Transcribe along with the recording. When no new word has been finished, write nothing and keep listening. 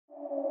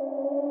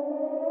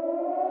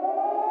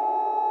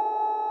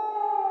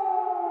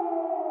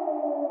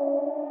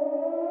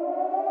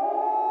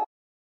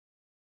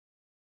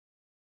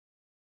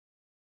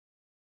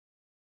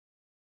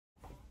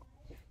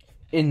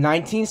In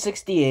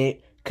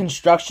 1968,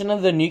 construction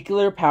of the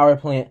nuclear power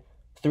plant,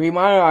 3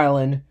 Mile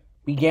Island,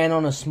 began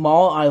on a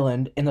small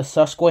island in the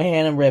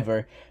Susquehanna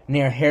River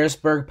near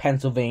Harrisburg,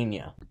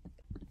 Pennsylvania.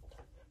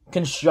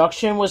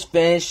 Construction was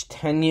finished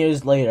 10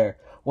 years later,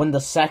 when the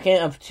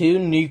second of 2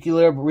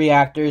 nuclear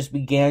reactors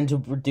began to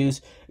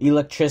produce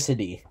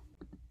electricity.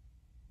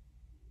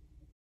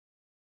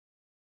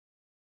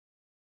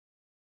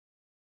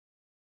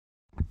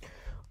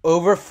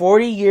 Over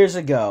 40 years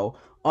ago,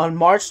 on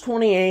March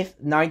 28,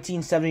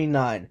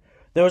 1979,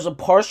 there was a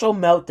partial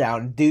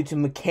meltdown due to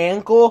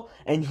mechanical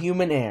and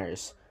human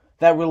errors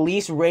that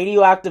released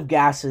radioactive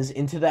gases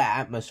into the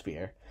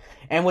atmosphere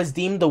and was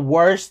deemed the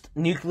worst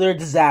nuclear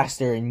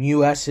disaster in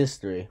U.S.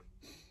 history.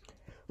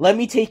 Let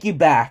me take you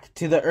back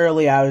to the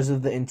early hours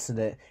of the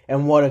incident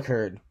and what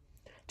occurred.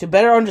 To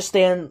better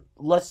understand,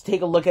 let's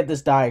take a look at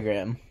this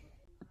diagram.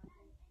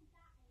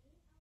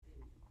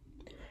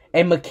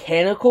 A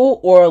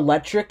mechanical or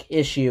electric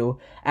issue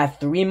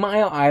at 3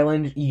 Mile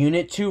Island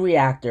Unit 2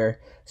 reactor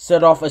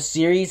set off a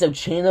series of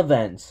chain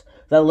events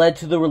that led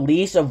to the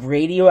release of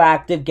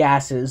radioactive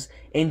gases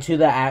into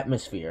the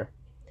atmosphere.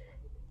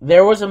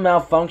 There was a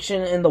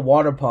malfunction in the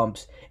water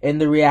pumps in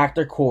the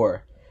reactor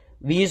core.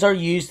 These are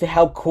used to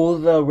help cool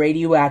the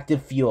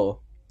radioactive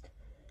fuel.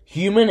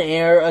 Human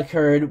error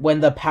occurred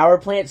when the power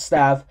plant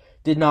staff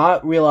did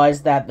not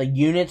realize that the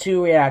Unit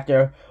 2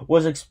 reactor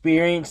was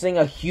experiencing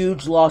a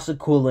huge loss of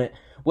coolant,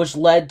 which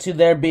led to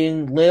there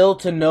being little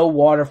to no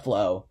water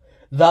flow,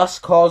 thus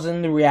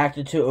causing the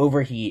reactor to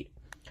overheat.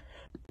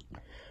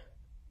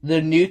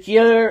 The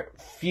nuclear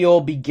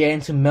fuel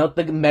began to melt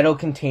the metal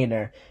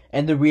container,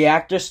 and the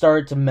reactor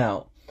started to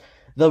melt.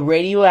 The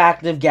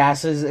radioactive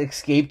gases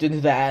escaped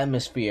into the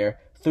atmosphere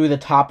through the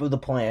top of the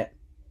plant.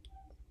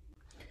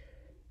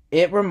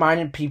 It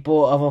reminded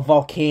people of a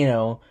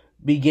volcano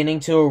beginning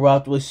to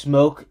erupt with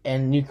smoke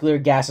and nuclear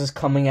gases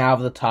coming out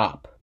of the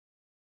top.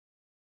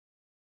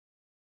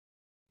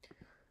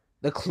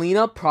 The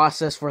cleanup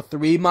process for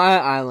 3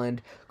 Mile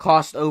Island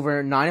cost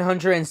over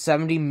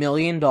 $970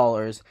 million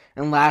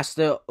and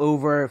lasted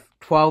over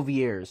 12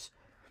 years.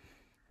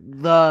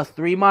 The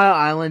 3 Mile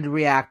Island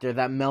reactor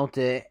that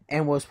melted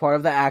and was part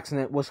of the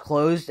accident was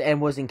closed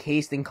and was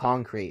encased in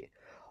concrete.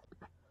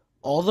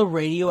 All the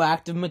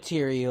radioactive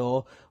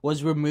material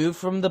was removed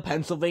from the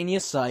Pennsylvania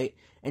site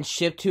and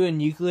shipped to a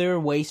nuclear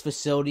waste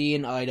facility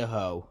in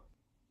Idaho.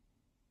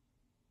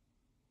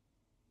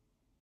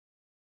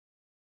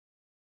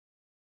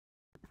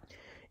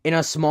 In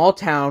a small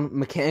town,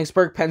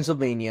 Mechanicsburg,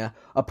 Pennsylvania,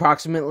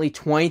 approximately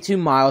 22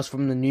 miles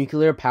from the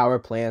nuclear power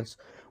plants,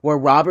 were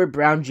Robert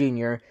Brown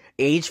Jr.,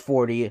 age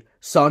 40,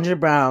 Sandra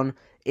Brown,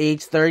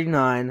 age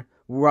 39,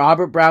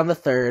 Robert Brown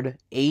III,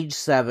 age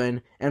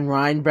 7, and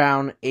Ryan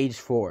Brown, age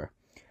 4.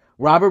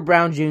 Robert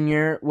Brown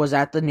Jr. was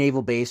at the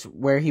naval base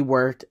where he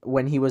worked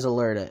when he was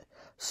alerted.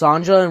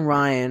 Sandra and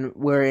Ryan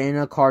were in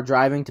a car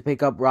driving to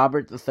pick up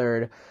Robert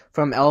III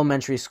from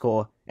elementary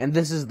school, and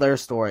this is their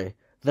story,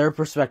 their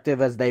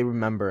perspective as they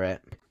remember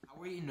it. How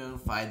were you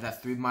notified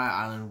that 3 Mile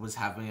Island was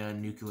having a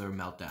nuclear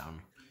meltdown?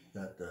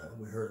 That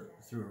we heard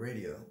it through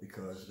radio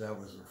because that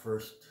was the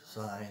first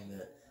sign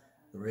that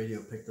the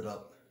radio picked it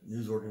up.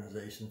 News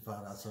organization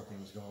found out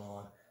something was going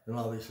on, and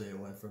obviously it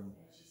went from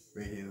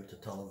radio to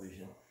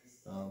television.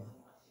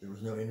 There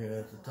was no internet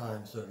at the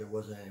time, so there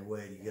wasn't any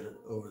way to get it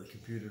over the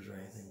computers or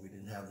anything. We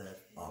didn't have that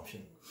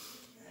option.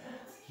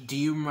 Do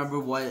you remember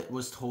what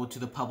was told to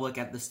the public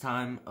at this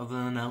time of the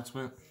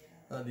announcement?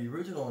 The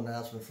original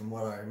announcement, from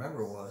what I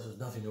remember, was there's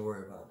nothing to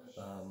worry about.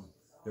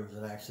 There was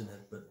an accident,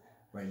 but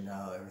right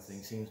now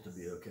everything seems to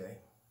be okay.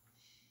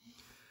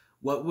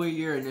 What were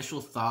your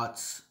initial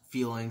thoughts,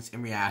 feelings,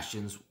 and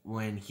reactions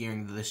when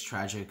hearing this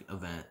tragic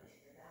event?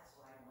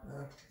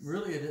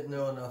 Really, I didn't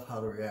know enough how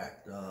to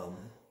react.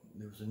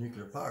 There was a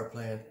nuclear power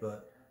plant,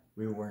 but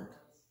we weren't,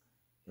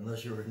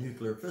 unless you were a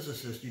nuclear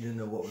physicist, you didn't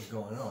know what was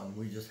going on.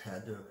 We just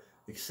had to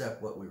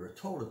accept what we were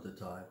told at the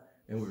time,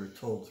 and we were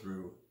told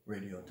through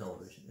radio and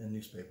television and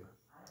newspaper.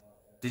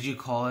 Did you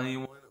call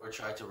anyone or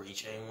try to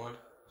reach anyone?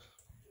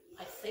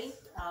 I think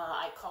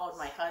I called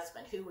my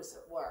husband, who was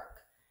at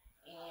work,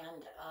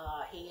 and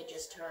he had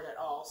just heard it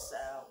also,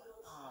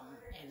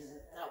 and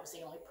that was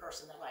the only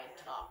person that I had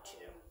talked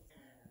to.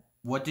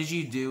 What did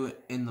you do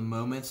in the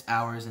moments,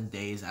 hours, and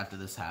days after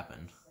this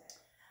happened?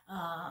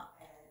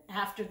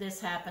 After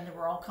this happened, there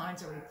were all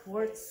kinds of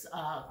reports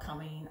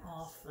coming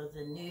off of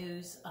the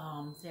news.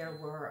 There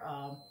were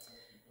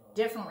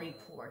different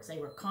reports. They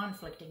were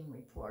conflicting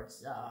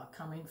reports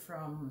coming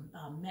from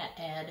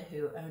Met-Ed,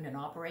 who owned and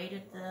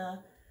operated the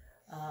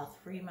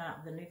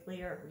the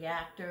nuclear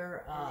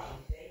reactor,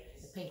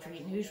 the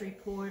Patriot News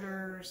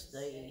reporters,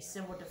 the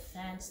Civil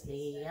Defense,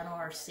 the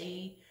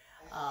NRC.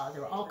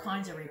 There were all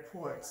kinds of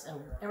reports.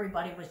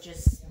 Everybody was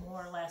just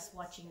more or less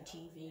watching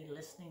TV,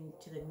 listening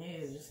to the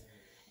news.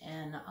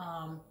 And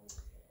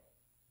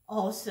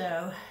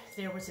also,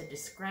 there was a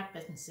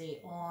discrepancy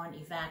on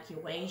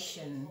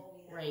evacuation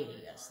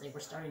radius. They were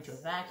starting to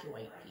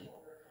evacuate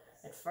people.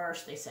 At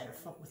first, they said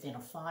within a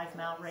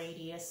 5-mile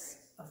radius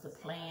of the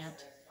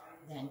plant.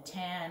 then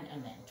 10,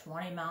 and then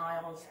 20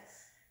 miles.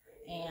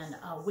 And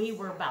we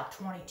were about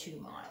 22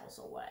 miles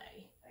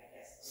away.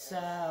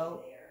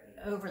 So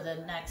over the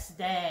next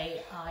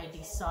day, I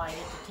decided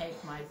to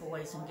take my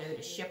boys and go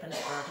to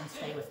Shippensburg and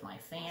stay with my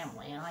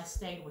family. And I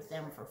stayed with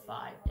them for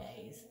 5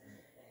 days.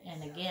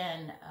 And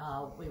again,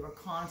 we were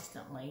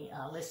constantly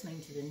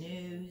listening to the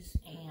news,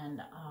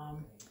 and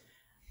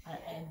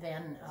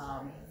then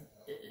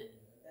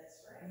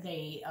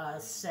they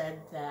said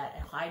that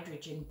a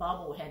hydrogen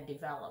bubble had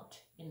developed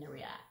in the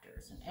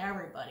reactors, and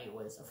everybody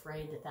was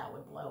afraid that that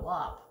would blow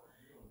up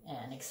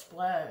and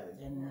explode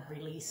and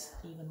release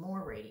even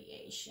more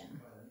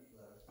radiation.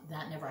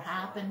 That never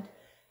happened.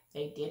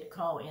 They did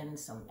call in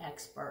some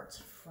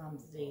experts from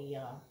the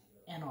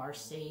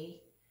NRC,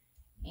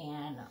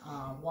 and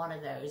one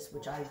of those,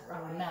 which I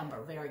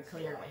remember very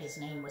clearly, his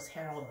name was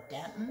Harold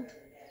Denton.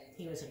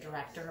 He was a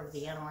director of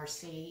the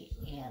NRC,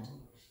 and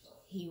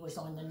he was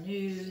on the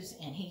news,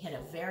 and he had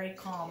a very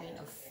calming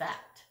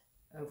effect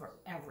over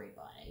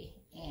everybody.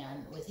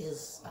 And with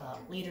his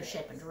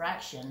leadership and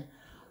direction,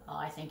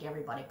 I think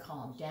everybody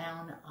calmed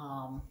down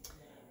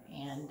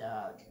and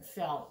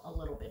felt a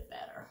little bit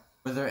better.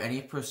 Were there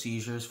any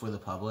procedures for the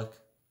public?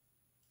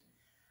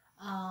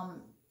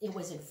 It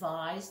was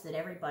advised that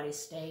everybody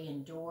stay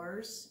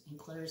indoors and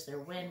close their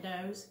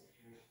windows.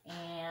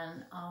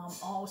 And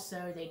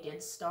also they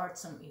did start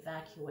some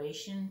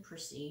evacuation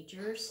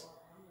procedures.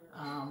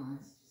 And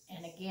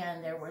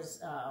again, there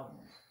was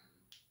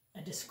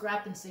a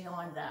discrepancy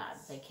on that.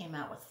 They came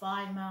out with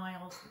 5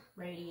 miles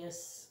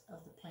radius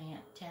of the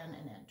plant, 10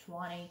 and then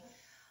 20.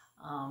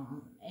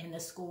 And the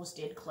schools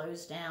did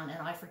close down,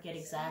 and I forget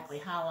exactly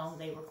how long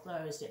they were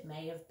closed. It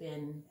may have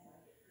been,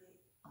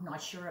 I'm not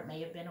sure, it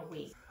may have been a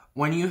week.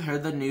 When you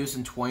heard the news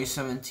in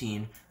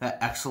 2017 that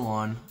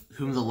Exelon,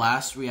 whom the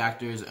last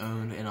reactor is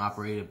owned and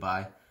operated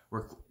by,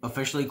 were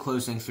officially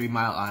closing 3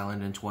 Mile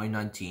Island in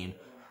 2019,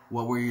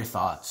 what were your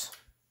thoughts?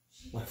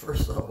 My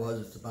first thought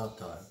was it's about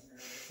time.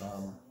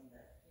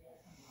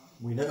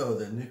 We know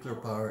that nuclear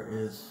power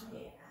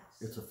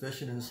it's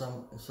efficient in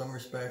some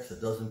respects. It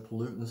doesn't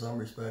pollute in some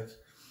respects,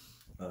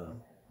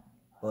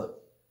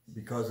 but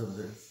because of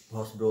the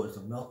possibilities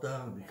of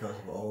meltdown, because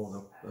of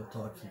all the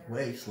toxic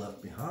waste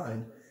left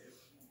behind,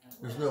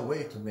 there's no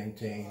way to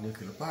maintain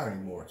nuclear power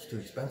anymore. It's too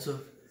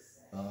expensive.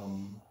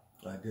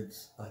 I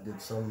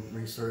did some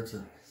research,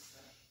 and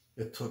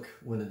it took,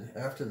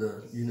 after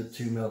the Unit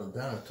 2 melted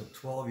down, it took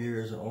 12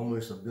 years and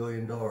almost $1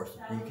 billion to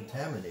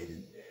decontaminate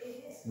it.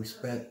 We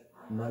spent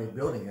money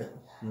building it,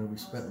 and we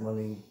spent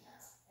money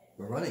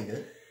running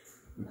it.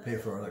 We pay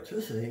for our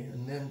electricity,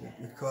 and then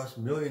it costs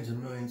millions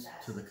and millions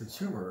to the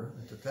consumer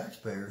and to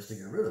taxpayers to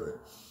get rid of it.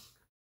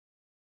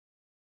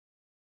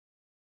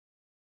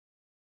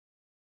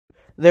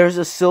 There's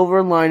a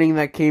silver lining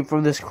that came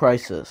from this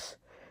crisis.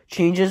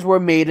 Changes were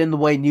made in the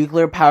way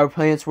nuclear power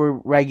plants were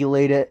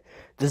regulated,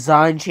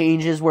 design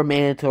changes were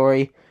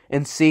mandatory,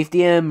 and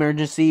safety and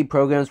emergency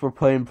programs were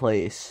put in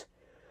place.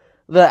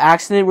 The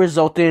accident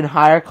resulted in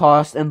higher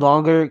costs and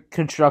longer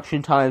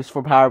construction times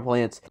for power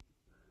plants.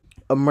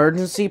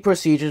 Emergency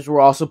procedures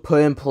were also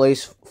put in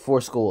place for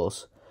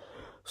schools.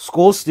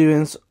 School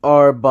students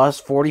are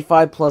bused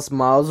 45 plus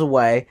miles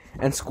away,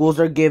 and schools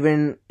are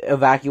given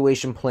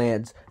evacuation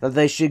plans that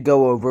they should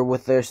go over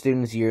with their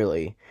students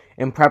yearly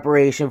in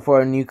preparation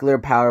for a nuclear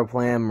power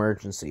plant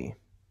emergency.